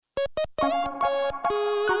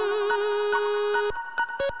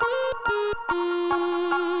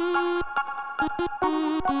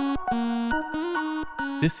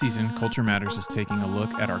This season, Culture Matters is taking a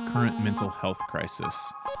look at our current mental health crisis.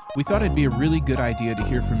 We thought it'd be a really good idea to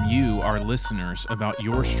hear from you, our listeners, about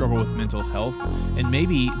your struggle with mental health and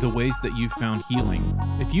maybe the ways that you've found healing.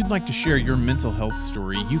 If you'd like to share your mental health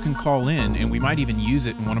story, you can call in and we might even use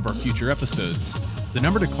it in one of our future episodes. The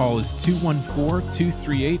number to call is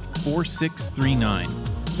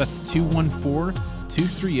 214-238-4639. That's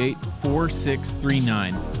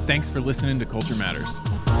 214-238-4639. Thanks for listening to Culture Matters.